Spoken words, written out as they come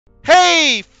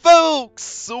Hey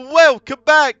folks! Welcome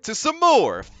back to some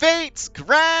more Fate's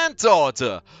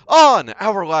Granddaughter! On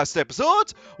our last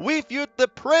episode, we viewed the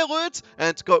prelude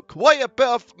and got quite a bit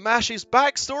of Mashy's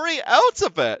backstory out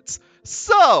of it.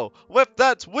 So, with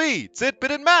that wee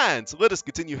tidbit in mind, let us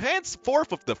continue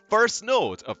henceforth with the first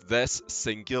node of this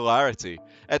singularity,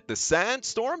 at the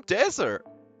Sandstorm Desert.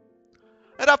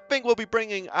 And I think we'll be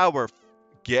bringing our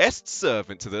guest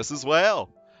servant to this as well,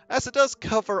 as it does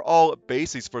cover all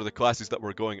bases for the classes that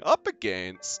we're going up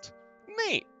against.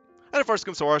 Neat. And if first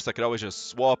comes to worst, I could always just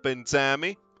swap in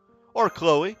Tammy. Or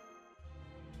Chloe.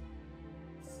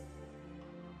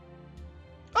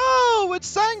 Oh, it's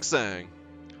Sang Sang.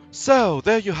 So,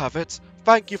 there you have it.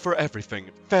 Thank you for everything,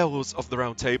 fellows of the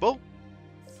Round Table.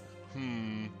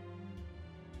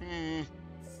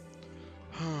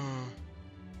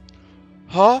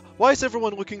 Huh? Why is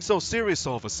everyone looking so serious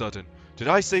all of a sudden? Did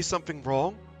I say something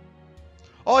wrong?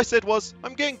 All I said was,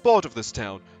 I'm getting bored of this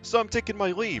town, so I'm taking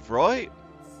my leave, right?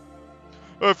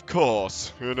 Of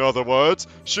course. In other words,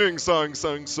 Xing Sang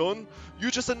Sang Sun, you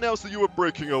just announced that you were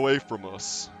breaking away from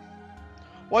us.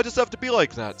 Why does it have to be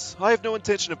like that? I have no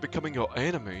intention of becoming your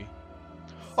enemy.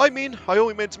 I mean, I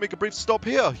only meant to make a brief stop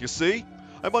here, you see?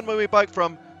 I'm on my way back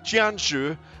from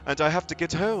Jianshu, and I have to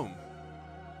get home.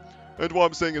 And what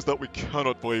I'm saying is that we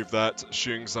cannot believe that,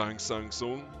 Xing Sang Sang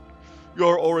Sun.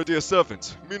 You're already a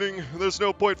servant, meaning there's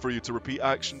no point for you to repeat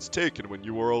actions taken when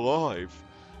you were alive.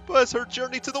 But it's her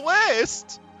journey to the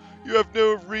west! You have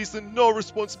no reason nor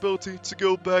responsibility to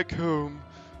go back home.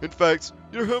 In fact,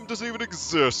 your home doesn't even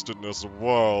exist in this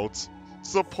world.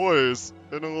 So please,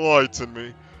 enlighten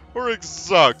me. Where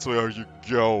exactly are you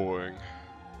going?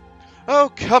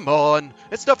 Oh, come on!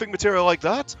 It's nothing material like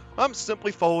that. I'm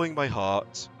simply following my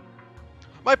heart.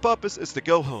 My purpose is to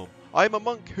go home. I am a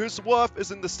monk whose worth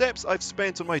is in the steps I've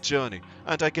spent on my journey,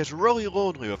 and I get really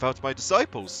lonely without my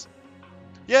disciples.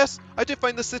 Yes, I do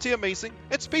find the city amazing.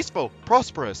 It's peaceful,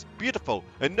 prosperous, beautiful,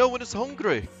 and no one is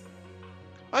hungry.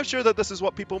 I'm sure that this is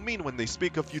what people mean when they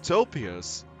speak of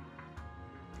utopias.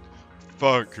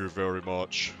 Thank you very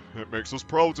much. It makes us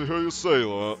proud to hear you say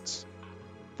that.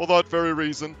 For that very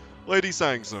reason, Lady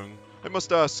Sang Sang, I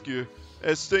must ask you,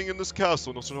 is staying in this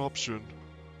castle not an option?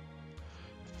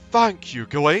 Thank you,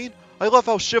 Gawain. I love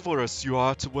how chivalrous you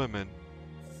are to women.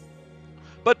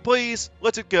 But please,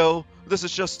 let it go. This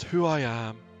is just who I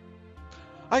am.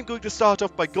 I'm going to start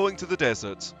off by going to the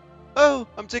desert. Oh,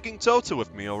 I'm taking Toto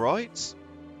with me, alright?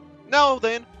 Now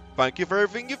then, thank you for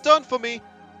everything you've done for me.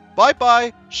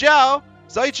 Bye-bye. Ciao.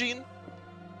 Zaijin.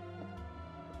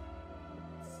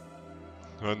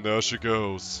 And there she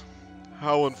goes.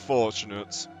 How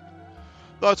unfortunate.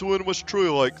 That woman was truly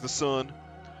like the sun.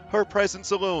 Her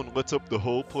presence alone lit up the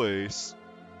whole place.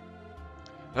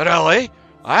 Really?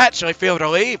 I actually feel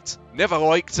relieved. Never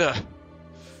liked her.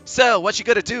 So, what you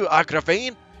gonna do,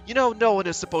 Agravain? You know no one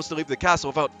is supposed to leave the castle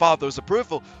without father's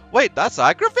approval. Wait, that's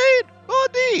Agravain? Oh,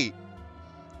 neat.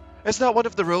 It's not one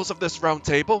of the rules of this round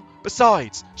table.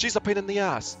 Besides, she's a pain in the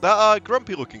ass. That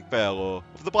grumpy-looking fellow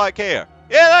with the black hair.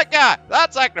 Yeah, that guy.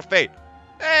 That's Agravain.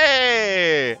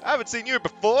 Hey, I haven't seen you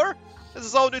before. This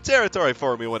is all new territory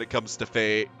for me when it comes to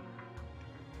fate.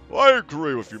 I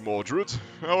agree with you, Mordred.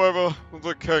 However,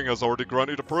 the king has already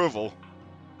granted approval.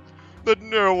 That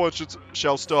no one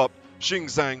shall stop Xing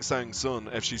Sang Sang Sun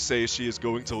if she says she is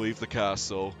going to leave the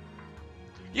castle.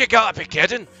 You gotta be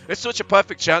kidding! It's such a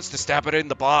perfect chance to stab her in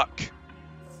the back.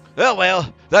 Oh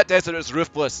well, that desert is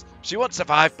ruthless. She won't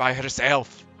survive by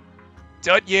herself.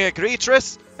 Don't you agree,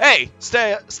 Triss? Hey,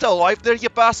 still alive there, you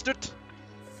bastard?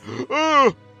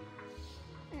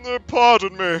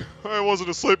 Pardon me. I wasn't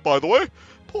asleep, by the way.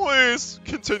 Please,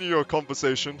 continue your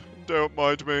conversation. Don't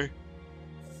mind me.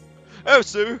 Oh,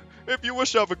 Sue, if you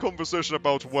wish to have a conversation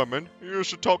about women, you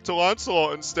should talk to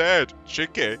Lancelot instead.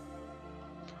 Cheeky.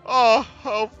 Ah,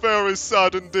 how very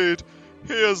sad indeed.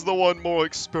 He is the one more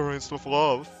experienced with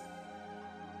love.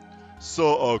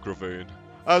 So, Agravain,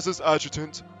 as his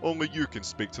adjutant, only you can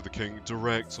speak to the king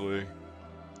directly.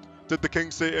 Did the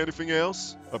king say anything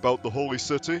else? About the holy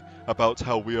city? About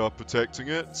how we are protecting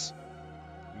it?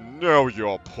 Know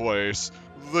your place.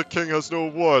 The king has no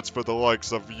words for the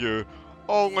likes of you.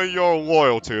 Only your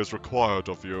loyalty is required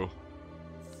of you.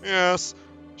 Yes,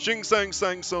 Xing Sang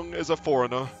Sang Sung is a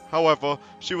foreigner. However,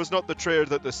 she was not the traitor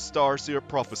that the Starseer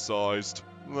prophesied.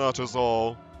 That is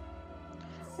all.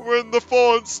 When the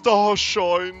fallen star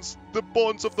shines, the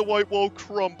bonds of the White Wall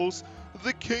crumbles,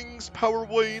 the king's power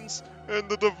wanes, and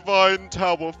the divine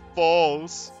tower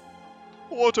falls.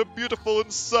 What a beautiful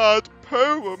and sad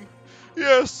poem!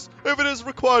 Yes, if it is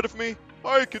required of me,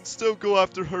 I can still go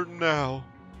after her now.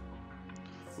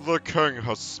 The king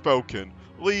has spoken.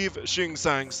 Leave Xing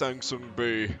Sang Sang Sung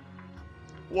be.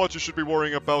 What you should be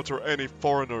worrying about are any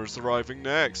foreigners arriving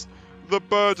next. The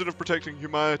burden of protecting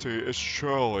humanity is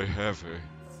surely heavy.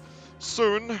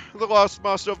 Soon, the last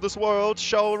master of this world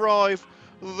shall arrive.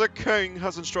 The king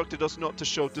has instructed us not to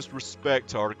show disrespect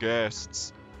to our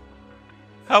guests.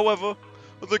 However,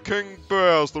 the king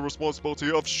bears the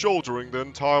responsibility of shouldering the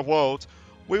entire world.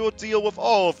 We will deal with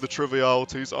all of the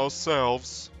trivialities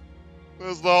ourselves.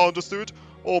 Is thou understood,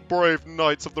 all brave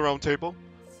knights of the Round Table?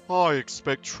 I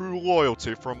expect true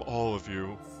loyalty from all of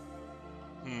you.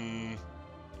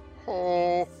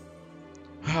 Oh.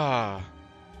 Ah.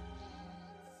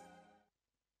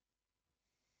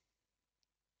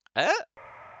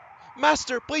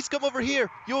 Master, please come over here.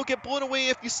 You will get blown away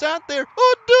if you stand there.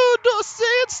 Oh no, not a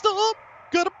sandstorm.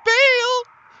 Gotta bail.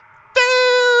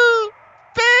 Boo!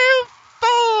 Boo!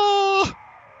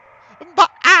 My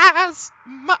eyes!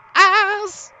 My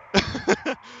eyes!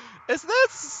 Is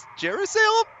this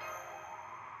Jerusalem?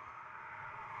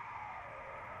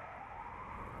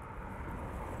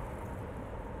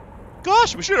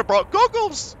 Gosh, we should have brought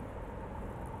goggles!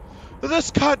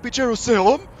 This can't be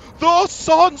Jerusalem! There are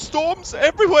sandstorms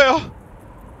everywhere!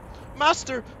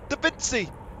 Master, Da Vinci,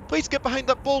 please get behind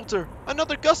that boulder.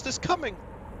 Another gust is coming.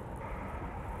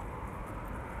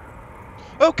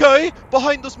 Okay,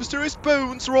 behind those mysterious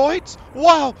bones, right?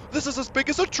 Wow, this is as big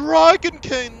as a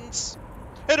dragonkins!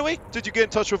 Anyway, did you get in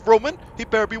touch with Roman? He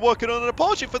better be working on an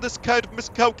apology for this kind of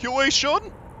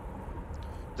miscalculation.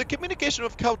 The communication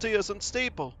with Chaldea is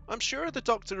unstable. I'm sure the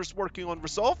doctor is working on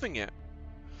resolving it.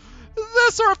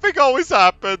 This sort of thing always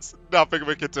happens. Nothing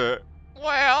we can do.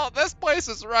 Well, this place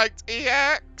is ranked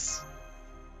EX.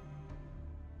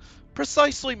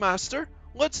 Precisely, Master.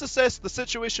 Let's assess the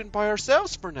situation by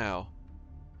ourselves for now.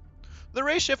 The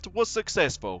ray shift was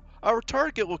successful. Our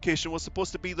target location was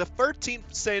supposed to be the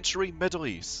 13th century Middle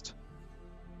East.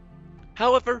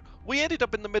 However, we ended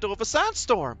up in the middle of a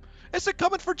sandstorm. Is it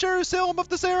coming for Jerusalem of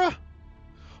this era?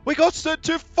 We got sent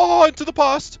too far into the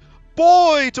past.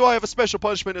 Boy, do I have a special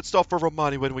punishment in store for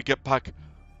Romani when we get back.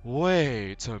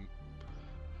 Wait,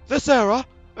 this era?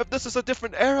 If this is a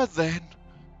different era then.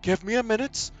 Give me a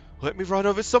minute. Let me run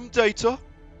over some data.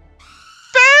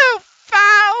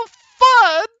 Foul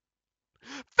fun!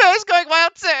 Fair's going well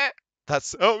too.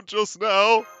 That's out just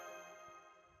now.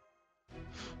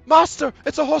 Master,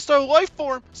 it's a hostile life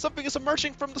form. Something is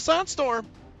emerging from the sandstorm.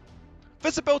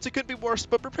 Visibility could be worse,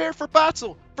 but prepare for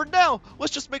battle. For now,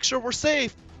 let's just make sure we're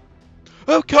safe.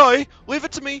 Okay, leave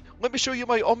it to me. Let me show you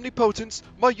my omnipotence,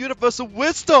 my universal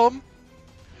wisdom.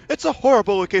 It's a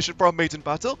horrible location for a maiden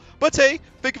battle, but hey,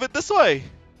 think of it this way.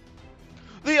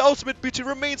 The ultimate beauty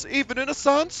remains even in a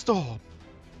sandstorm.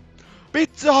 Be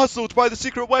dazzled by the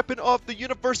secret weapon of the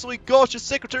universally gorgeous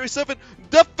Secretary 7,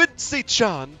 Da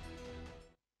Vinci-chan.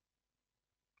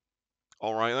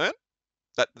 Alright then.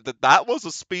 That was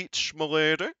a speech,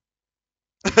 milady.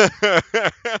 Alright,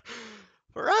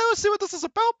 let's see what this is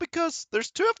about, because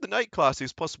there's 2 of the knight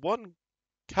classes plus 1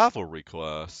 cavalry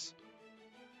class.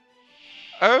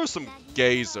 Oh, some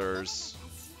gazers.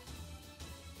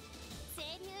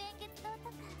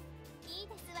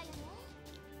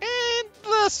 And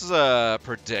this is a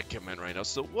predicament right now.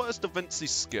 So what is Da Vinci's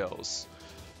skills?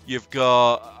 You've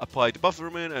got apply debuff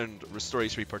movement and restore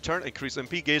HP per turn, increase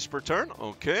MP gauge per turn.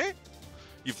 Okay.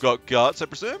 You've got guts, I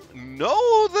presume.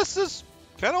 No, this is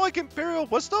kind of like Imperial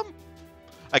Wisdom.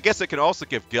 I guess it can also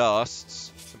give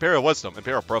gusts. Imperial Wisdom,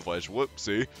 Imperial Privilege.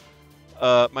 Whoopsie.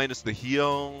 Minus the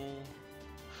heal.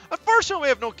 Unfortunately, we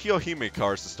have no Kiyohime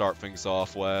cards to start things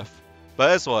off with. But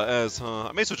that's what it is, huh?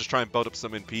 I may as well just try and build up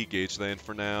some MP gauge then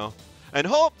for now. And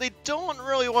hope they don't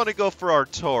really want to go for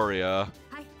Artoria.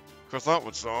 Because that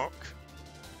would suck.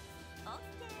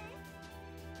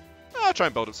 I'll try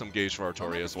and build up some gauge for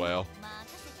Artoria as well.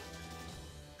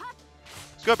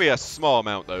 It's going to be a small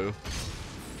amount though.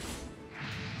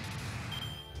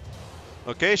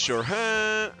 Okay, sure.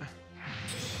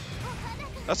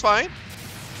 That's fine.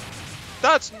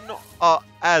 That's not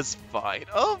as fine.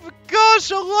 Oh my gosh,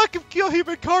 a lack of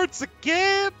Kiyohime cards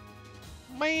again!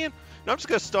 Man. Now I'm just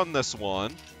going to stun this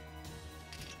one.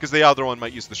 Because the other one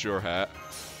might use the Sure Hat.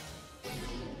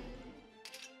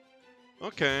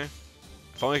 Okay.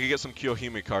 If only I could get some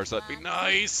Kiyohime cards, that'd be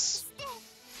nice!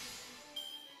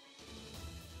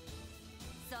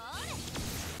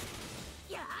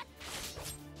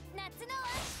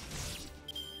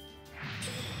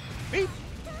 Beep.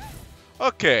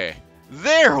 Okay,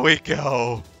 there we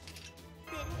go!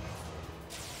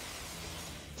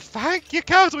 Thank you,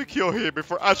 Camelot Kiyohime,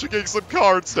 for actually getting some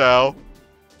cards now!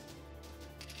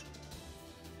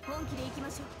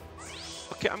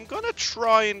 Okay, I'm gonna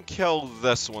try and kill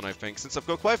this one, I think, since I've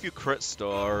got quite a few crit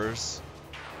stars.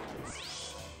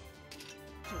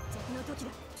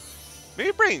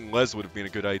 Maybe bringing Liz would have been a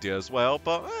good idea as well,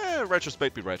 but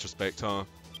retrospect be retrospect, huh?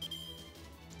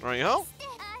 Right, ho.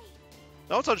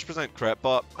 That was 100% crit,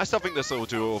 but I still think this will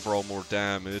do overall more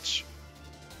damage.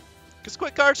 Because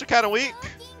quick cards are kind of weak.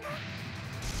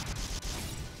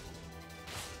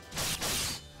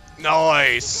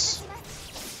 Nice!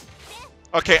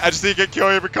 Okay, I just need to get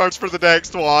Kyohime cards for the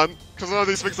next one, because none of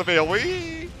these things avail.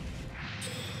 Wee!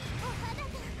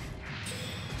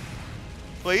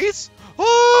 Please?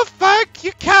 Oh, thank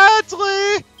you,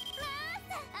 Cadley!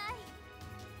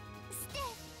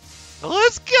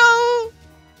 Let's go!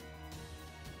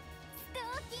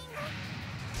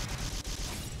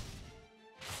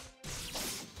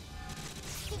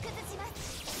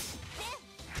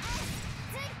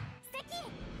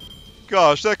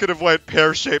 Gosh, that could have went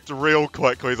pear-shaped real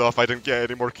quickly though if I didn't get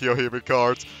any more Kyohime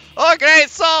cards. Okay,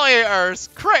 Soul Eaters!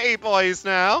 Critty boys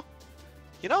now!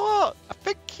 You know what? I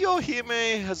think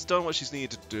Kyohime has done what she's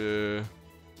needed to do.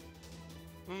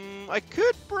 I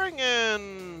could bring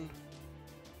in...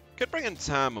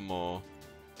 Tamamo.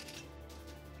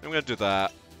 I'm gonna do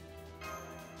that.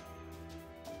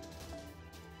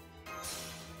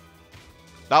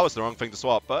 That was the wrong thing to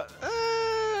swap, but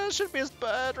it shouldn't be as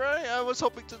bad, right? I was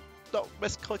hoping to not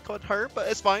misclick on her, but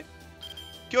it's fine.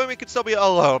 Kyohime could still be a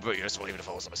little bit useful even if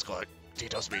it was a misclick.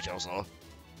 Tito's speech also.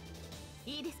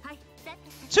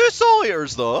 2 Soul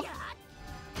Eaters though!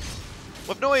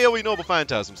 With no AoE Noble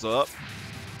Phantasms up.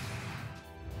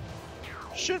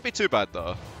 Shouldn't be too bad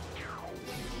though.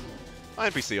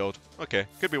 NPC'd. Okay,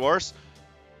 could be worse.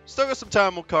 Still got some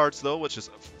Tamil cards though, which is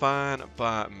fine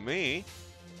by me.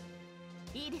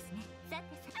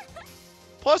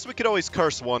 Plus we could always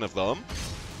curse one of them.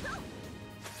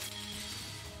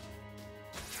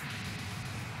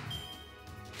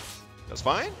 That's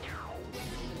fine.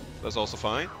 That's also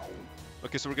fine.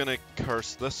 Okay, so we're gonna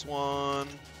curse this one.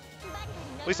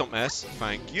 Please don't miss.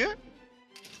 Thank you.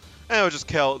 And we'll just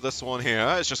kill this one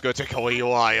here. It's just gonna take a wee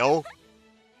while.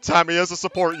 Tammy is a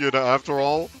support unit after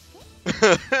all.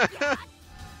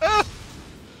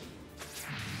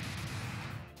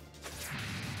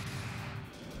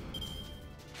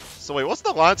 So wait, what's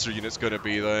the Lancer unit's gonna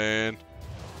be then?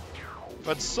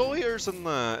 But Soul Eaters and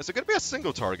that. Is it gonna be a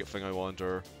single target thing, I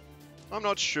wonder? I'm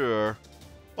not sure.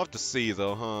 We'll have to see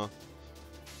though, huh?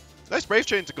 Nice Brave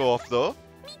Chain to go off though.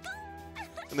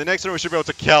 And the next turn we should be able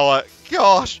to kill it.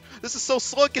 Gosh, this is so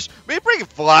sluggish. Maybe bringing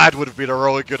Vlad would have been a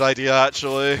really good idea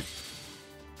actually.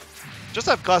 Just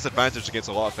have class advantage against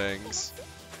a lot of things.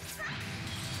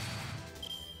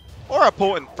 Or a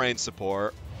potent friend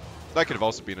support. That could have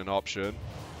also been an option.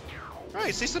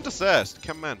 Right, cease and desist.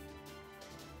 Come in.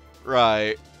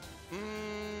 Right.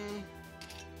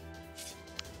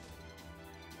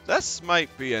 This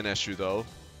might be an issue though.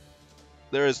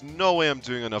 There is no way I'm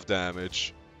doing enough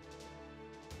damage.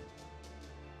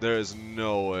 There is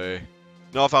no way.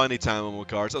 Not if I need Tamamo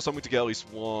cards. I was hoping to get at least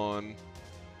one.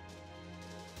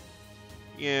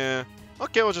 Yeah.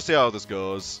 Okay, we'll just see how this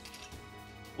goes.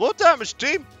 Low damage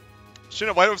team!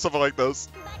 Shouldn't wait with something like this.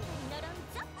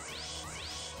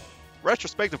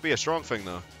 Retrospect would be a strong thing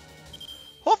though.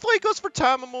 Hopefully it goes for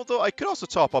Tamamo though. I could also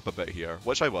top up a bit here,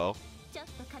 which I will.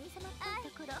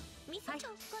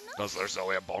 Because there's no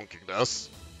way of bonking this.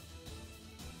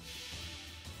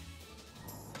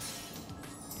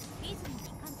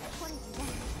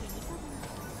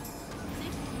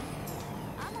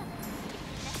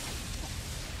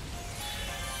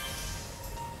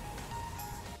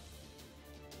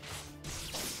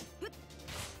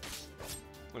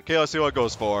 Okay, let's see what it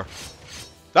goes for.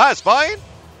 That's fine!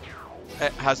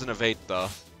 It has an evade though.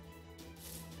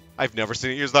 I've never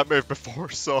seen it use that move before,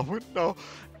 so I wouldn't know.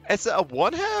 Is it a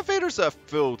one-hit evade or is it a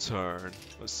full turn?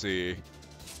 Let's see.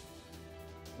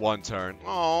 One turn.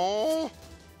 Oh,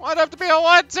 why'd it have to be a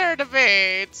one-turn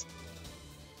evade?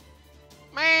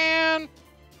 Man.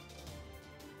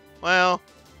 Well.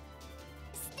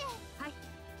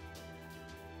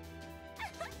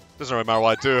 Doesn't really matter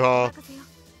what I do, huh?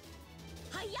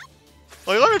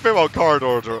 Like, let me think about card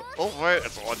order. Oh wait,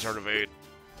 it's a one-turn evade.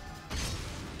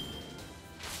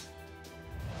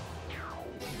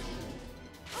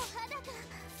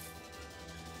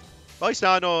 At least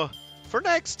now I know for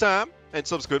next time and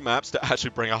subsequent maps to actually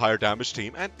bring a higher damage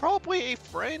team and probably a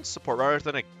friend support rather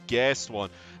than a guest one.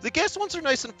 The guest ones are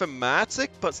nice and thematic,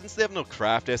 but since they have no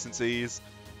craft essences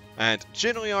and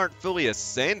generally aren't fully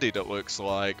ascended, it looks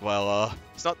like, well,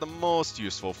 it's not the most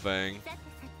useful thing.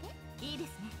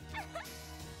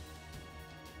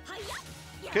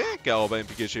 Okay, Gallant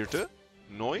Knights here too.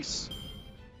 Nice.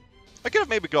 I could have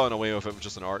maybe gotten away with it with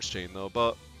just an arch chain though,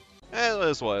 but it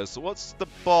is what it is. So what's the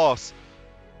boss?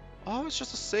 Oh, it's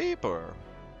just a saber.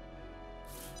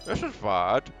 This is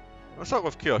bad. What's up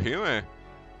with Kiyohime?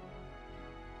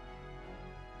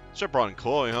 Should've brought in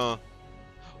Chloe, huh?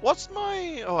 What's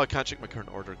my... Oh, I can't check my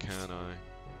current order, can I?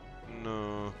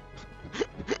 No.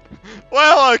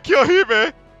 Well,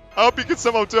 Kiyohime! I hope you can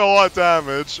somehow do a lot of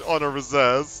damage on a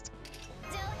resist.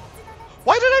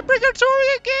 Why did I bring her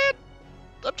Tori again?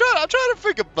 I'm trying to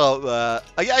think about that.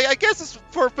 I guess it's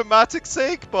for thematic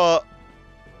sake, but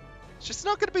she's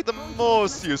not going to be the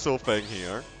most useful thing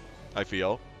here, I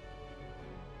feel.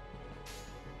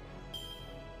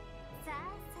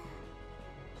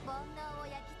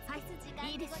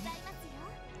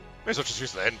 May as well just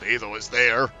use the NP though, it's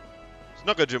there. It's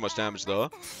not going to do much damage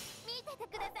though.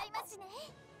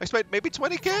 I expect maybe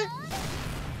 20k?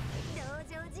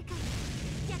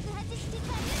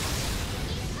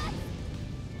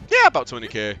 Yeah, about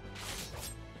 20k.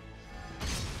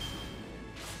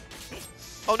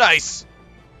 Oh, nice!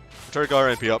 Turret got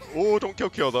our NP up. Oh, don't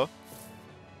kill though.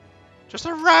 Just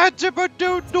a random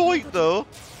unknown knight though.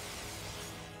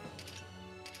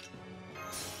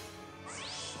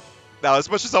 Now,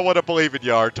 as much as I want to believe in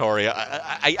you, Tori,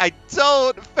 I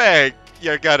don't think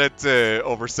you're gonna do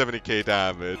over 70k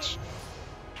damage.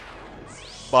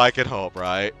 But I can hope,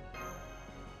 right?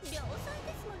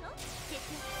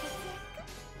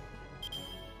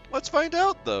 Let's find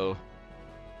out, though.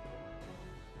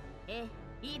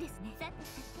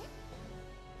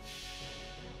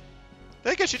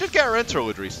 I guess she did get her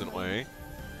interlude recently.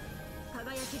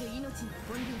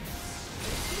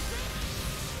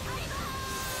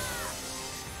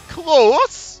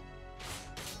 Close!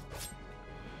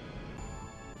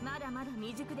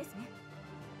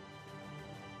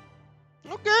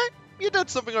 Okay, you did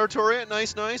something, Arturia.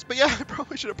 Nice. But yeah, I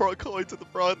probably should have brought Chloe to the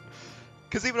front.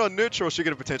 Because even on neutral, she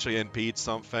could have potentially NP'd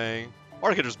something.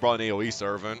 Or I could have just brought an AoE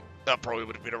servant. That probably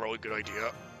would have been a really good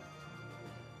idea.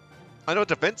 I know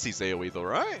Defense's AoE though,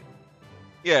 right?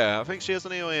 Yeah, I think she has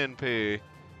an AoE NP.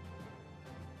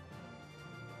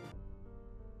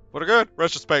 But again,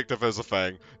 retrospective is a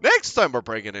thing. Next time we're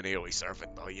bringing an AoE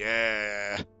servant though,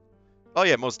 yeah. Oh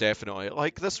yeah, most definitely.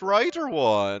 Like this Rider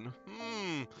one.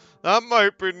 That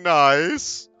might be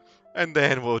nice. And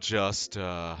then we'll just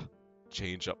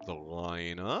change up the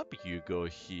lineup. You go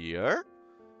here.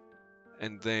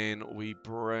 And then we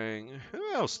bring...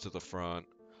 Who else to the front?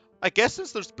 I guess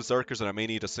since there's Berserkers and I may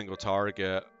need a single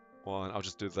target one, I'll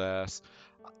just do this.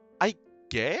 I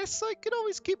guess I could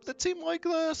always keep the team like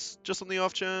this, just on the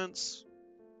off chance.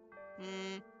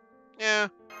 Yeah.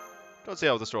 Don't see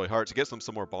how this really hurts. It gets them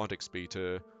some more bond XP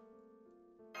too.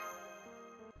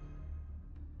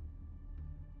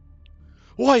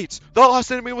 Wait! That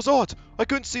last enemy was odd! I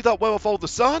couldn't see that well with all the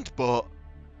sand, but...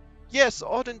 Yes,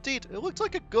 odd indeed. It looked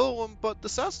like a golem, but the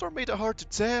sandstorm made it hard to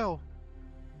tell.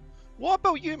 What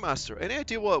about you, Master? Any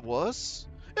idea what it was?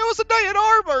 It was a knight in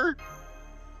armor!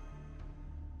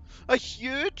 A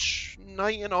huge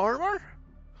knight in armor?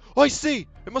 Oh, I see!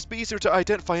 It must be easier to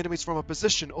identify enemies from a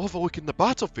position overlooking the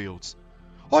battlefields.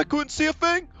 Oh, I couldn't see a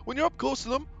thing! When you're up close to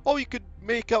them, all you could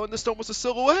make out in the stone was the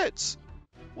silhouettes.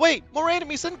 Wait, more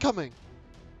enemies incoming!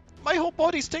 My whole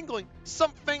body's tingling.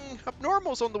 Something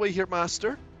abnormal's on the way here,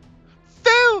 Master.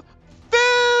 Phil!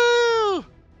 Phil!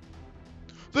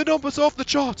 The number's off the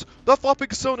chart! That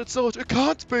flopping sound and so it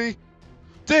can't be!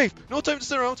 Dave, no time to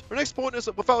sit around. Our next opponent is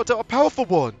without a doubt a powerful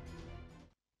one.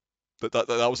 That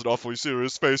was an awfully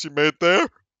serious face you made there.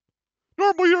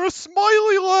 Normally you're a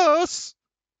smiley lass.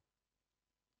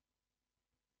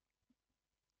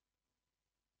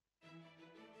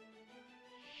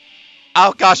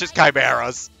 Oh gosh, it's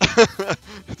chimeras. I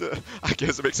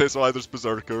guess it makes sense why there's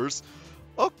berserkers.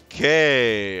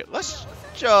 Okay, let's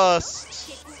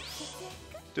just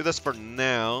do this for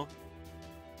now.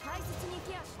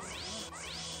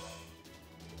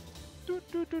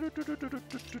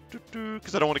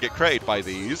 Because I don't want to get critted by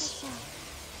these.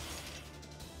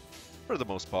 For the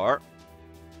most part.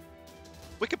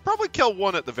 We could probably kill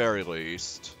one at the very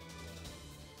least.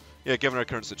 Yeah, given our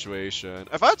current situation.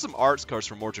 If I had some arts cards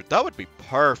from Mordred, that would be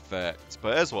perfect.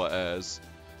 But it is what it is.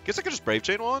 Guess I could just Brave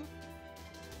Chain one?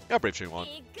 Yeah, Brave Chain one.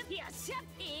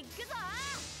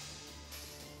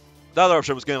 The other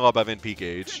option was getting a lot of NP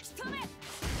gauge.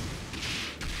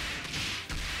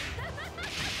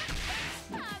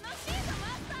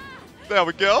 There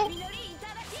we go.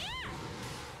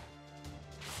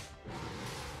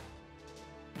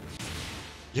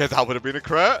 Yeah, that would have been a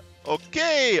crit.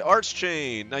 Okay, Arch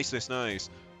Chain. Nice.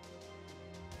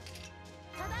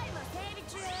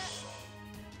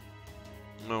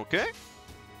 Okay.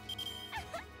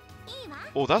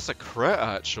 Oh, that's a crit,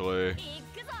 actually.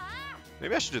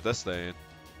 Maybe I should do this then.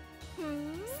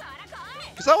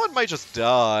 Because that one might just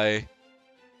die.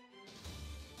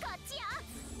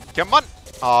 Come on!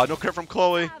 Aw, no crit from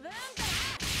Chloe.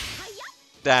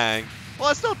 Dang. Well,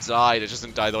 it still died, it just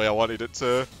didn't die the way I wanted it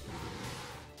to.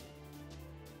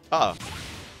 Ah.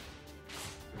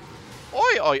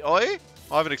 Oi, oi, oi!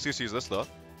 I have an excuse to use this, though.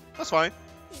 That's fine.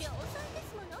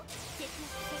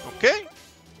 Okay.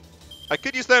 I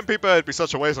could use them people, it'd be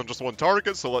such a waste on just one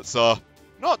target, so let's,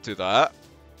 not do that.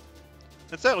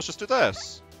 Instead, let's just do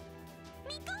this.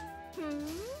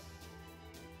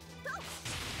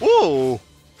 Ooh!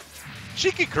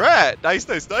 Cheeky crit! Nice,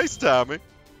 nice, nice, Tammy.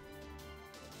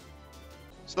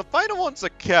 So the final one's a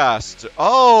cast.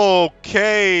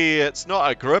 Okay, it's not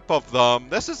a group of them.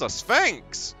 This is a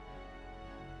Sphinx.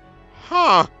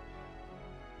 Huh.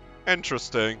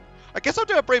 Interesting. I guess I'll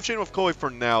do a Brave Chain with Chloe for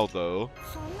now, though.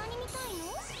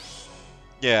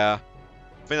 Yeah.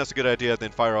 I think that's a good idea,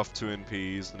 then fire off 2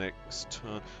 NPs the next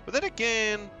turn. But then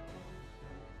again...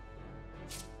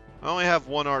 I only have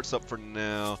 1 arts up for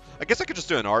now. I guess I could just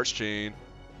do an arts chain.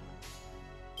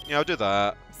 Yeah, I'll do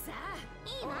that.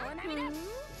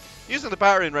 Using the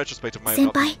battery in retrospective might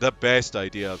not be the best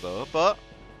idea, though, but...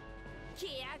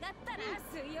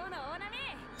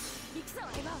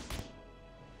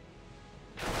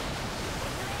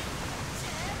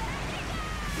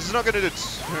 This is not going to do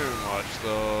too much,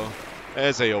 though.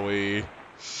 As AoE.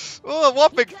 Oh, a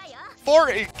whopping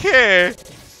 40k!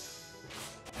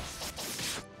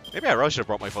 Maybe I really should have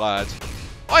brought my Vlad.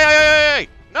 Oi, oi, oi, oi!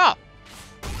 No!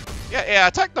 Yeah,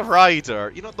 attack the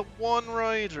rider. You know, the one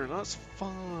rider, that's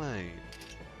fine.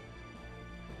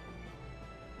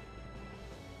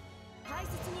 I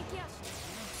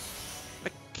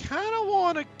kind of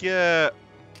want to get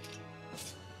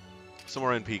some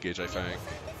more NP gauge, I think.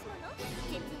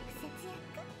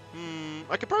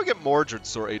 I could probably get Mordred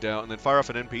sorted out and then fire off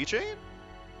an NP chain?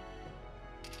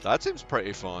 That seems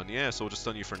pretty fun, yeah, so we'll just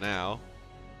stun you for now.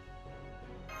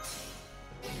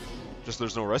 Just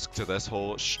there's no risk to this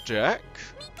whole shtick.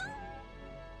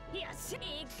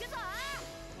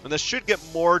 And this should get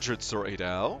Mordred sorted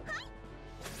out.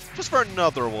 Just for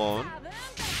another one.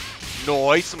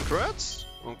 Nice, some crits.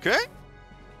 Okay.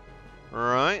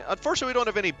 Alright. Unfortunately, we don't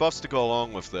have any buffs to go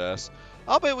along with this.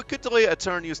 I'll bet we could delay it a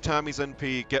turn, use Tammy's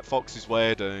NP, get Foxy's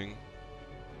wedding.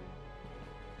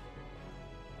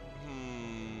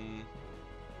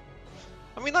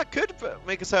 I mean, that could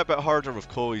make us a bit harder with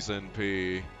Chloe's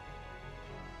NP.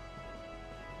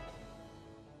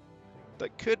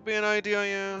 That could be an idea,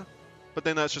 yeah. But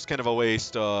then that's just kind of a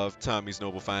waste of Tammy's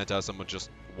Noble Phantasm with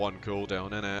just 1 cooldown,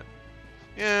 innit?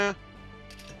 Yeah.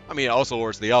 I mean, it also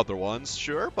lowers the other ones,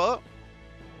 sure, but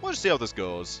we'll just see how this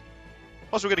goes.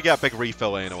 Plus, we're gonna get a big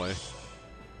refill anyway.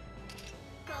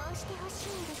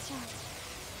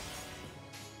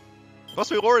 Plus,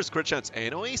 we lower his crit chance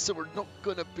anyway, so we're not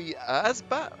gonna be as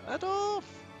bad off.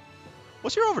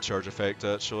 What's your overcharge effect,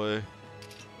 actually?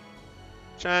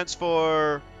 Chance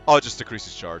for... Oh, it just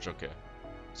decreases charge, okay.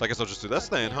 So I guess I'll just do this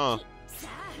then, huh?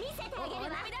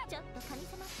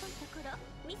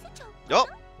 Yup.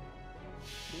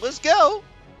 Let's go!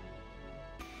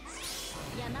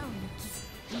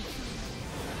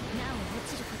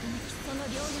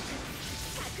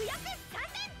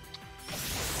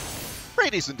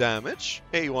 Pretty decent damage.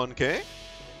 81k.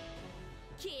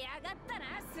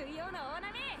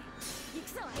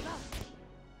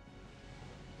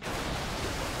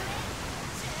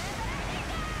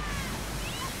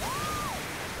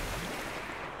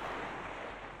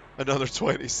 Another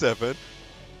 27.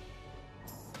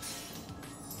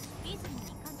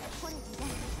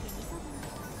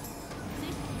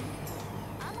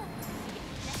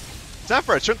 Time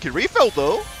for a chunky refill,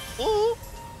 though. Ooh.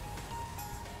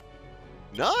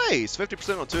 Nice!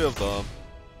 50% on 2 of them.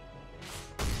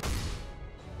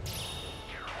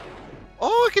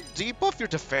 Oh, I can debuff your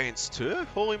defense, too?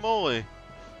 Holy moly.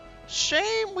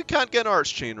 Shame we can't get an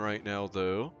Arch Chain right now,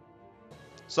 though.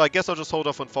 So I guess I'll just hold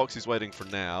off on Foxy's wedding for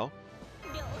now.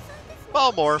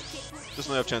 Ball morph. There's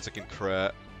no chance I can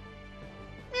crit.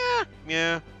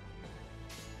 Yeah.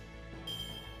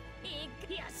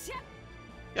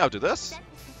 Yeah, I'll do this.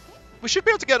 We should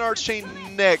be able to get an Arch Chain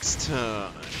next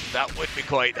turn. That would be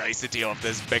quite nice to deal with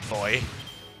this big boy.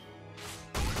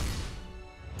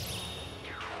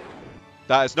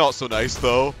 That is not so nice,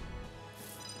 though.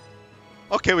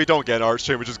 Okay, we don't get an Arch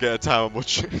Chain, we just get a Talon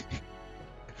Chain.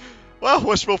 Well,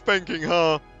 wishful thinking,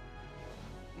 huh?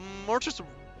 Or just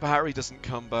battery doesn't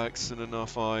come back soon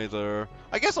enough either.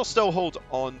 I guess I'll still hold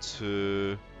on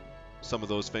to some of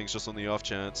those things just on the off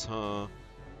chance, huh?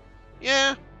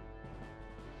 Yeah.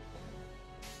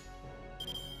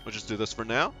 We'll just do this for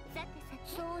now.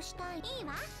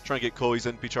 Try and get Chloe's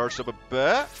NP charged up a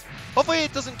bit. Hopefully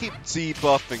it doesn't keep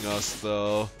debuffing us,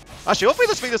 though. Actually, hopefully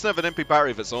this thing doesn't have an NP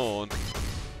battery of its own.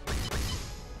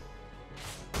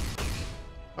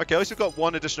 Okay, at least we've got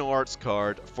one additional arts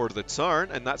card for the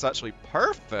turn, and that's actually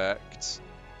perfect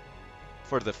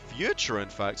for the future, in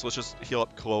fact. So let's just heal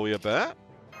up Chloe a bit.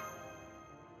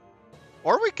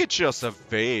 Or we could just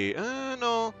evade.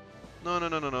 No.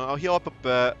 No. I'll heal up a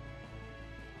bit.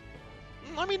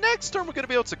 I mean, next turn we're going to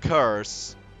be able to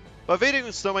curse. But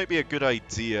evading still might be a good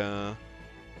idea.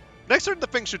 Next turn the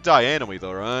thing should die anyway,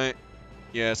 though, right?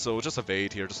 Yeah, so we'll just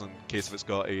evade here, just in case if it's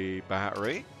got a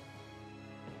battery.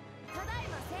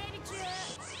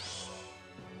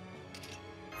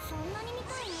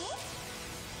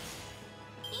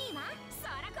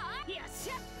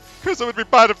 Because it would be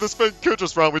bad if this thing could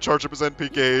just randomly charge up his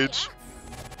NP gauge.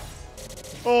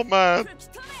 Oh man.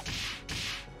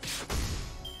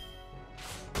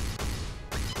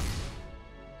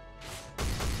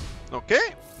 Okay,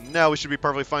 now we should be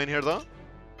perfectly fine here though.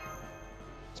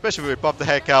 Especially when we pop the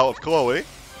heck out of Chloe.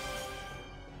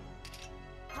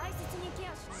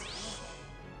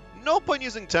 No point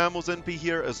using Tamel's NP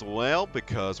here as well,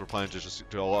 because we're planning to just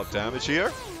do a lot of damage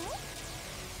here.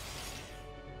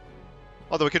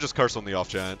 Although we could just curse on the off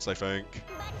chance, I think.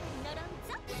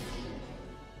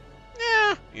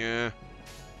 Yeah.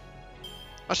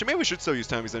 Actually, maybe we should still use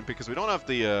Tammy's NP because we don't have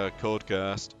the code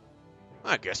cast.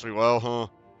 I guess we will, huh?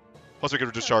 Plus we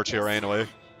could just charge here anyway.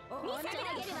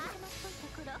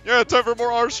 Yeah, time for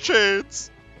more Arch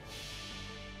Chains!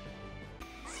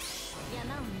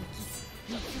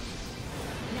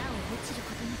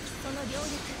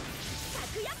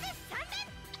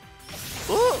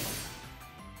 Oh!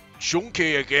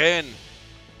 Chunky again!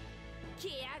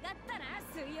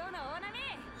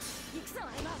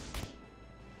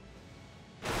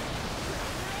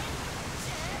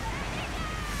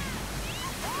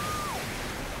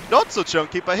 Not so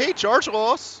chunky, but hey, charge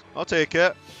loss! I'll take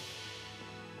it.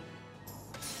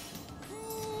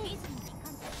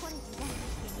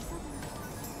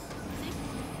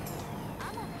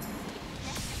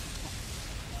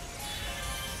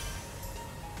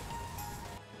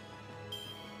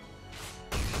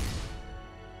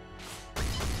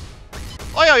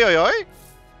 Oi!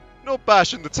 No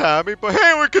bashing the Tammy, but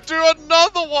hey, we could do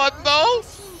another one though!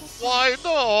 Why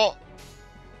not?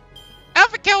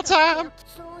 Have a kill time!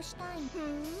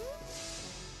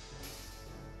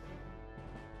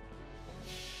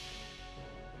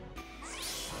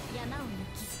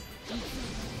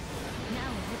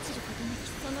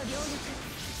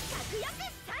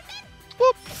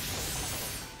 Whoop.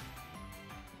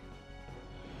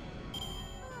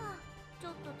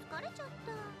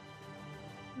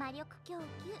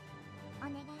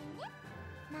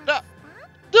 No,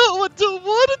 I don't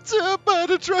want to do a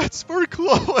mana transfer,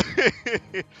 Chloe!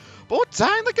 But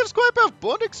dang, that gives quite a bit of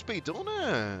bond XP, don't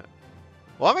it?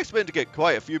 Well, I'm expecting to get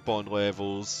quite a few bond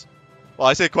levels. Well,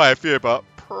 I say quite a few, but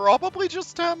probably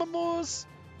just Tamamos.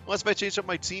 Unless if I change up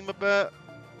my team a bit.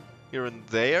 Here and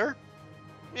there.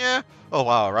 Yeah. Oh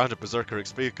wow, a random Berserker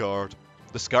XP card.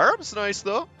 The Scarab's nice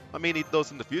though. I may need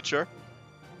those in the future.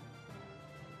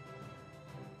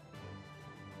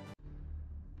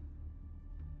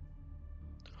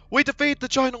 We defeated the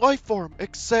giant life form,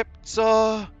 except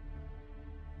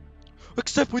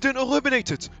we didn't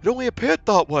eliminate it. It only appeared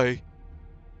that way.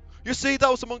 You see, that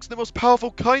was amongst the most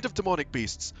powerful kind of demonic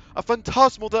beasts. A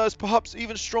phantasmal that is perhaps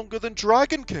even stronger than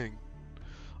Dragon King.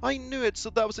 I knew it, so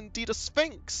that was indeed a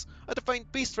sphinx. A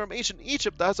defined beast from ancient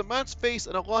Egypt that has a man's face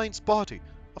and a lion's body.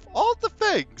 Of all the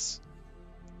things.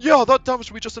 Yeah, that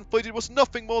damage we just inflicted was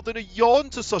nothing more than a yawn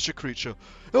to such a creature.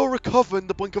 It'll recover in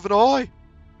the blink of an eye.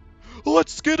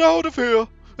 Let's get out of here!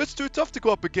 It's too tough to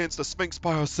go up against a Sphinx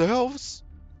by ourselves.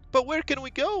 But where can we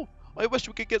go? I wish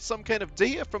we could get some kind of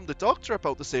data from the doctor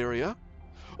about this area.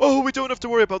 Oh, we don't have to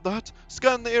worry about that.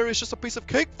 Scanning the area is just a piece of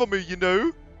cake for me, you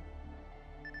know.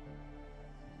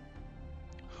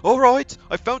 Alright,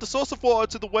 I found a source of water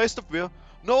to the west of here.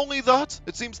 Not only that,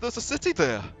 it seems there's a city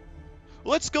there.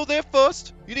 Let's go there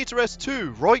first. You need to rest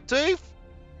too, right, Dave?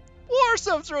 Water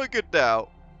sounds really good now.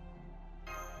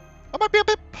 I might be a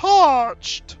bit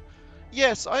parched.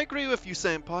 Yes, I agree with you,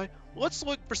 Senpai. Let's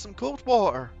look for some cold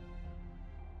water.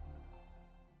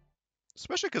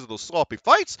 Especially because of those sloppy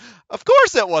fights. Of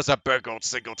course it was a big old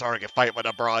single target fight with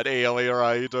a broad alien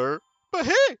rider. But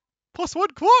hey,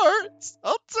 +1 quartz.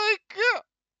 I'll take it.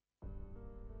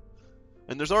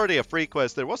 And there's already a free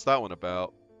quest there. What's that one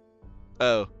about?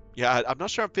 Oh, yeah, I'm not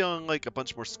sure I'm feeling like a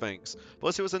bunch more Sphinx.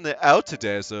 Plus it was in the outer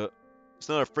desert. It's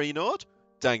not a free node?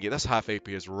 Dang it, this half AP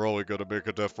is really going to make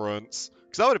a difference.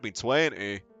 Because that would have been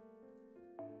 20.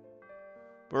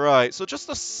 Right, so just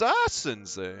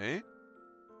assassins, eh?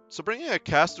 So bringing a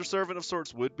caster servant of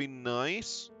sorts would be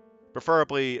nice.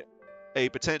 Preferably a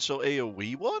potential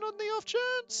AoE one on the off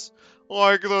chance.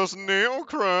 Like this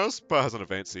Neocrest, but has an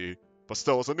event C. But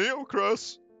still is a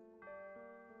Neocrest.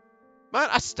 Man,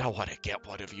 I still want to get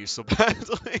one of you so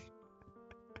badly.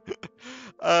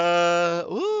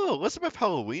 Ooh, Elizabeth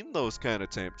Halloween though is kind of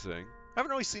tempting. I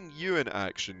haven't really seen you in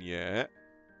action yet.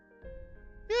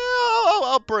 Yeah,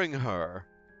 I'll bring her.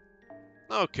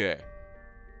 Okay.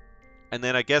 And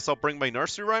then I guess I'll bring my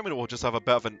nursery rhyme and we'll just have a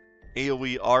bit of an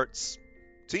AoE arts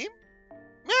team?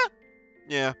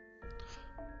 Yeah.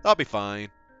 That'll be fine.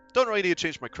 Don't really need to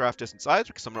change my craft distance either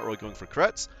because I'm not really going for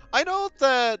crits. I know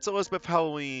that Elizabeth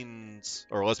Halloween's,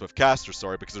 or Elizabeth Caster,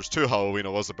 sorry, because there's two Halloween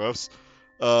Elizabeths,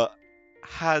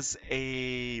 has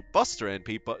a Buster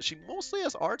NP, but she mostly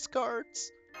has arts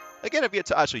cards. Again, I've yet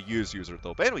to actually use her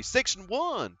though. But anyway, Section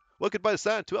 1! Looking by the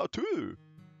sand, 2 out of 2.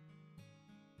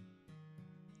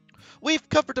 We've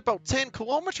covered about 10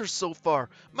 kilometers so far.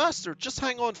 Master, just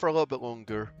hang on for a little bit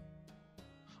longer.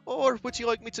 Or would you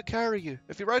like me to carry you?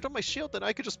 If you ride on my shield, then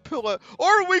I could just pull it.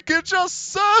 Or we could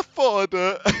just surf on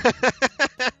it!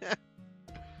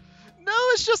 No,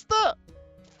 it's just that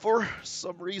for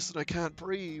some reason I can't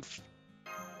breathe.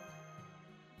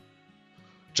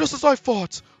 Just as I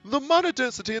thought, the mana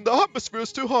density in the atmosphere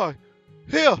is too high.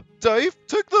 Here, Dave,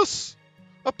 take this.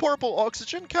 A portable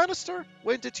oxygen canister?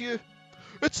 When did you...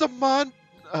 It's a man...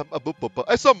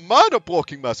 it's a mana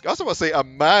blocking mask. I was about to say a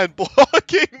man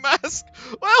blocking mask.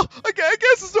 Well, I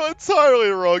guess it's not entirely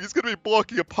wrong. He's going to be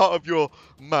blocking a part of your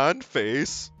man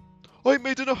face. I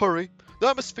made in a hurry. The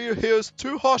atmosphere here is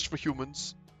too harsh for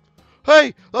humans.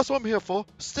 Hey, that's what I'm here for.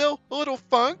 Still, a little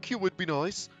thank you would be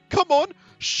nice. Come on,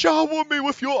 shower me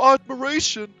with your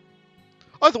admiration.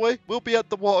 Either way, we'll be at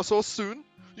the water source soon.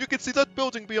 You can see that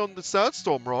building beyond the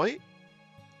sandstorm, right?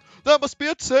 That must be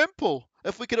a temple.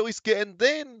 If we could at least get in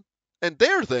then,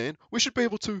 we should be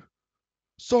able to.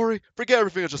 Sorry, forget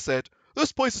everything I just said.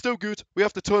 This place is still good. We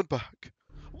have to turn back.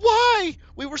 Why?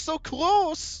 We were so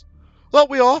close. That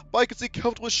we are, but I can see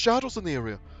countless shadows in the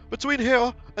area. Between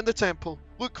here and the temple.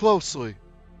 Look closely.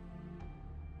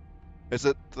 Is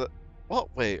it the...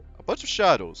 What? Wait, a bunch of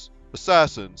shadows.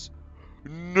 Assassins.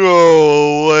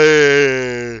 No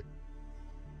way!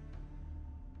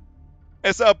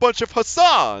 Is that a bunch of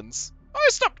Hassans? I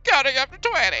stopped counting after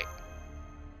 20!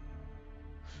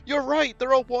 You're right,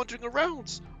 they're all wandering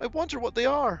around. I wonder what they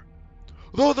are.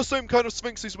 They're the same kind of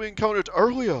sphinxes we encountered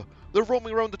earlier. They're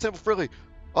roaming around the temple freely.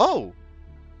 Oh!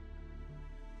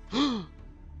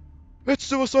 It's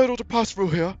suicidal to pass through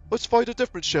here. Let's find a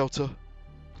different shelter.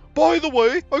 By the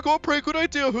way, I got a pretty good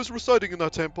idea who's residing in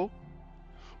that temple.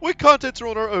 We can't enter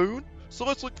on our own, so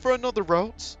let's look for another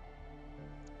route.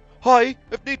 Hi,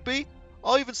 if need be,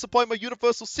 I'll even supply my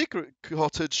universal secret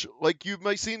cottage like you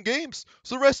might see in games,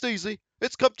 so rest easy.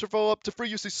 It's comfortable up to free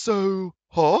usage, so...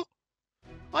 Huh?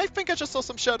 I think I just saw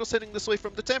some shadows heading this way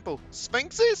from the temple.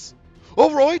 Sphinxes?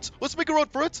 Alright, let's make a run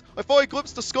for it. I thought I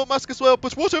glimpsed the skull mask as well,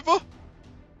 but whatever.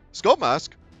 Skull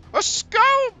mask? A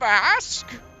skull mask?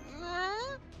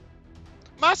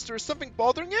 Master, is something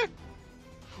bothering you?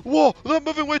 Whoa, they're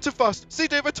moving way too fast. See,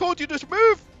 Dave, I told you to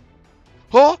move.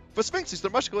 Huh? For Sphinxes, their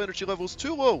magical energy level is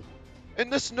too low. In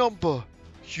this number,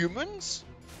 humans?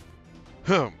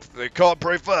 They can't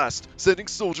pray fast. Sending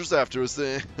soldiers after us,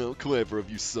 eh? How clever of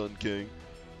you, Sun King.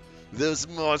 Those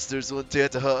monsters won't dare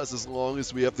to hurt us as long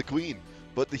as we have the Queen.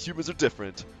 But the humans are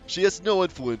different. She has no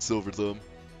influence over them.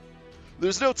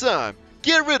 There's no time.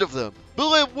 Get rid of them. But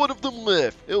let one of them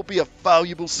live. It'll be a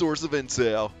valuable source of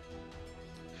intel.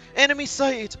 Enemy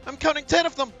sighted. I'm counting 10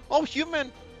 of them. All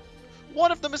human.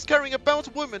 One of them is carrying a bound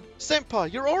woman.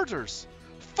 Senpai, your orders.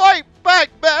 Fight back,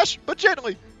 Bash, but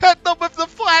gently. Hit them with the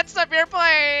flats of your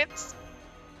blades.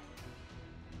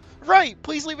 Right,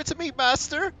 please leave it to me,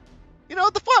 Master. You know,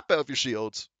 the flat bit of your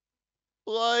shield.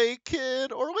 Like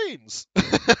in Orleans.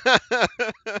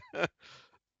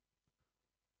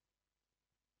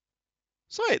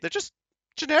 So wait, they're just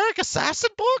generic assassin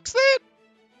blocks then?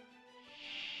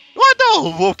 What?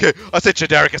 No, okay. I said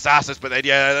generic assassins, but then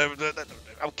yeah,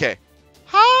 okay.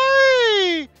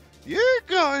 Hi! You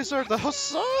guys are the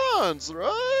Hassans,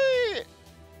 right?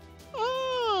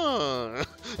 Oh.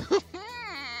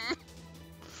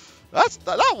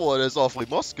 That one is awfully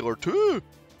muscular too.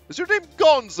 Is your name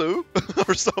Gonzo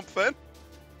or something?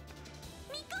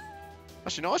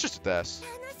 Actually, no, it's just a this.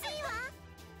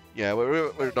 Yeah,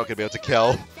 we're not gonna be able to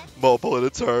kill multiple in a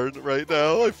turn right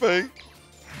now, I think.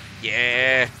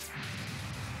 Yeah.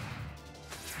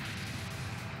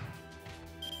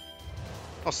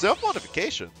 Oh,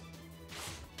 self-modification.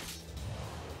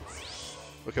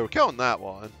 Okay, we're killing that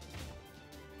one.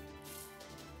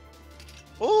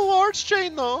 Oh, Arch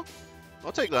Chain though.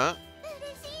 I'll take that.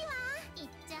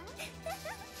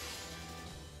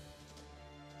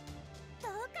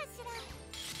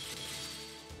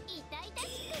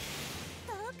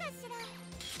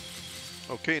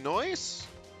 Okay, nice.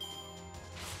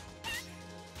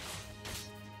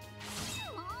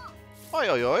 Oi,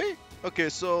 oi, oi. Okay,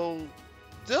 so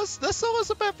does this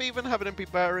Elizabeth even have an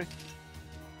MP battery?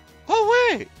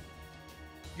 Oh wait!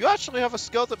 You actually have a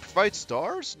skill that provides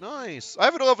stars? Nice. I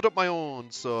haven't leveled up my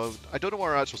own, so I don't know what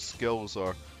our actual skills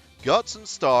are. Guts and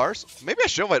stars. Maybe I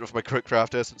should light with my Quick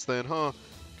Craft Essence then, huh?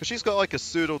 Because she's got like a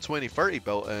pseudo 2030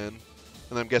 built in.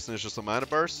 And I'm guessing it's just a mana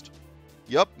burst.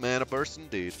 Yup, mana burst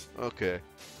indeed. Okay.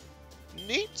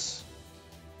 Neat.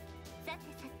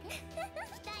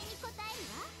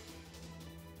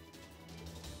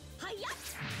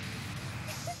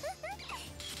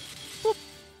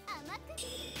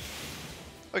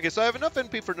 Okay, so I have enough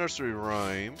NP for Nursery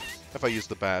Rhyme, if I use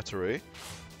the battery.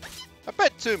 A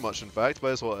bit too much, in fact, but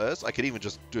that's what it is. I could even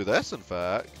just do this, in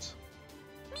fact.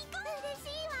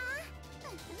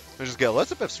 And just get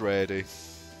Elizabeth's ready.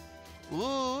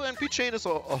 Ooh, NP chain is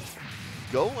all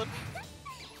going.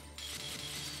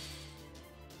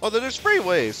 Oh, then there's 3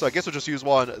 waves, so I guess we'll just use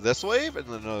one this wave, and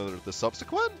then another the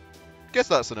subsequent? Guess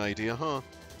that's an idea, huh?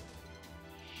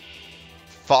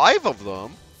 5 of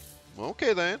them?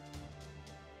 Okay, then.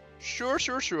 Sure,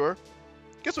 sure, sure.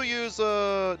 Guess we'll use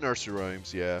Nursery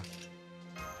Rhymes, yeah.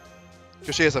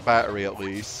 Because she has a battery at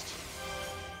least.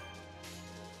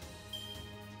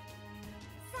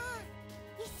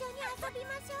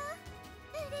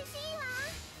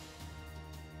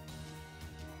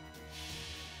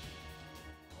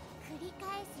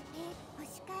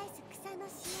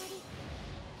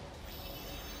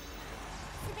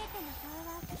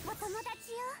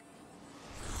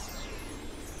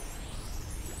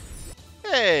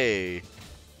 Hey!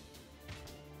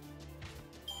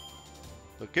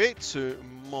 Okay, 2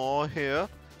 more here.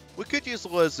 We could use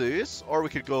Lizzie's, or we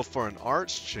could go for an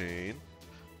Arch Chain.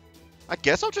 I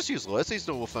guess I'll just use Lizzie's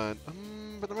Noble Fan.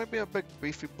 But there might be a big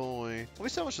beefy boy. Let me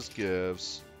see how much this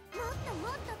gives.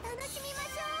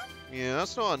 Yeah,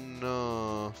 that's not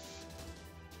enough.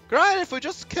 Granted, if we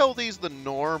just kill these the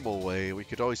normal way, we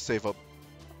could always save up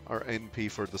our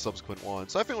NP for the subsequent one.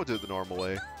 So I think we'll do it the normal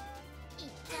way.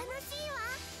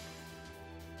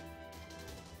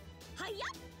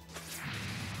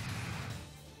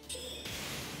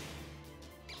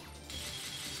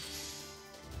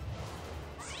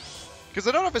 Because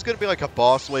I don't know if it's going to be like a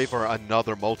boss wave or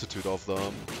another multitude of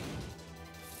them.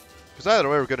 Because either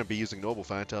way, we're going to be using Noble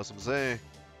Phantasms, eh?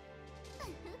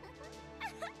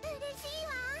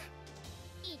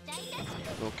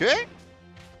 Okay.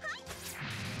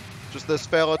 Just this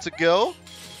fella to go.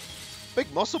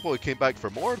 Big Muscle Boy came back for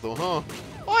more, though, huh?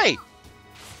 Oi!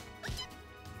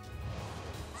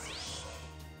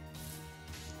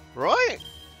 Right?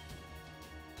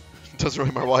 Doesn't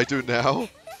really matter what I do now.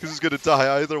 Because he's going to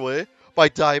die either way. By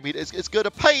die, I mean it's going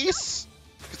to pace!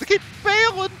 Because they keep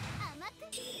failing!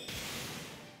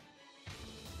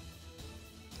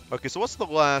 Okay, so what's the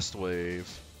last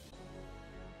wave?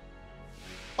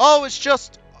 Oh, it's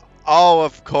just... Oh,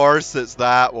 of course it's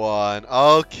that one.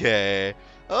 Okay.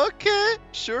 Okay.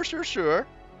 Sure, sure, sure.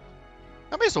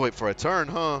 I may as well wait for a turn,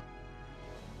 huh?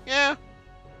 Yeah.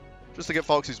 Just to get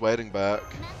Foxy's wedding back.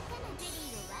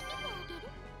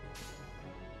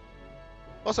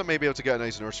 Also, I may be able to get a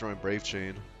nice Nursery Rhyme Brave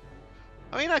Chain.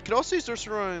 I mean, I could also use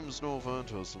Nursery Rhyme's No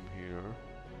Phantasm here.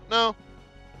 No.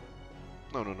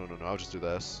 No, no, no, no, no. I'll just do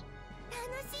this.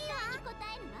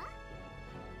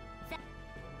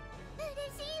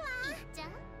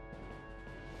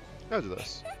 I'll do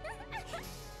this.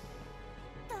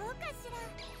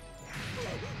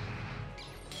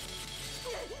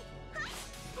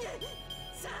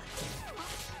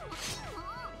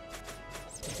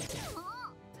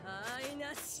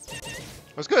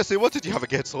 I was gonna say, what did you have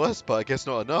against Celeste, but I guess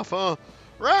not enough, huh?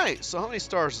 Right, so how many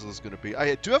stars is this gonna be?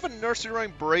 I do have a Nursery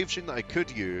Rhyme Brave Chain that I could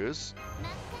use.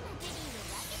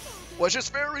 Which is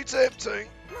very tempting.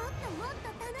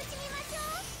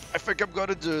 I think I'm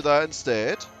gonna do that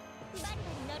instead.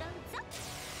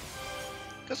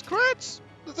 Because crits,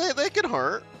 they can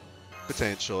hurt.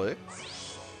 Potentially.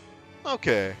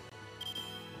 Okay.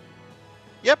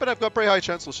 Yep, and I've got pretty high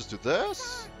chance, let's just do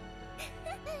this.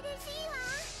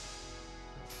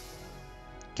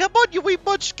 Come on, you wee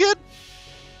munchkin!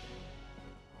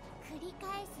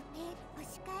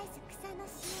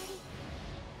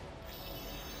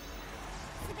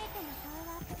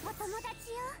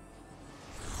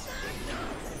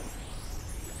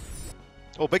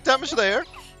 Oh, big damage there.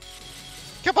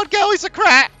 Come on, girl, he's a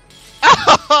crat!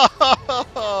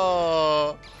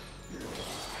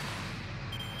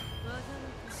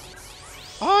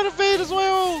 Oh, an evade as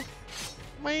well!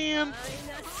 Man!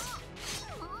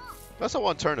 That's a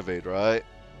one-turn evade, right?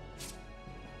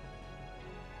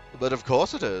 But of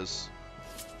course it is.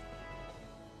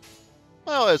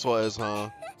 Well, it's what it is, huh?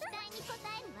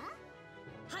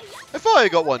 If I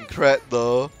got one crit,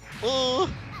 though.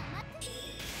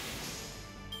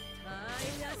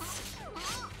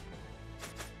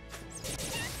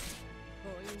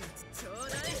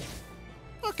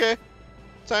 Okay.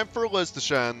 Time for Liz to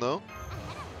shine, though.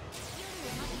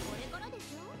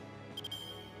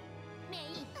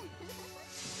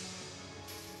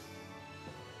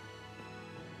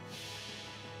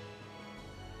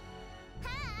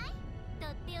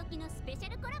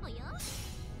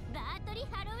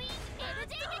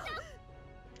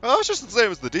 Oh, it's just the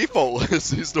same as the default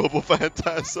list, he's Noble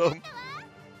Phantasm.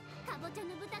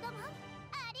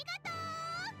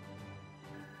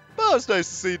 But it's nice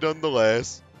to see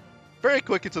nonetheless. Very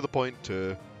quick and to the point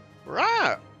too.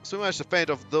 Right, so we managed to fend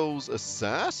off those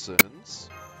assassins.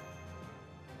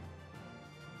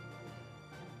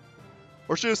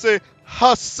 Or should I say,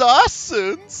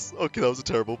 assassins? Okay, that was a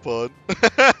terrible pun.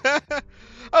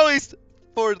 At least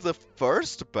for the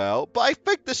first bout, but I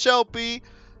think this shall be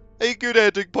a good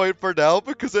ending point for now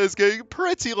because it's getting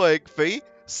pretty lengthy.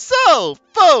 So,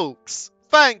 folks,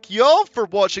 thank y'all for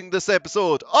watching this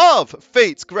episode of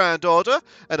Fate's Grand Order,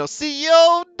 and I'll see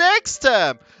y'all next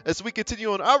time as we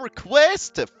continue on our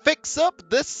quest to fix up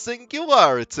this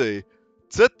singularity.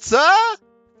 Ta-ta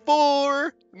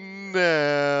for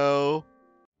now.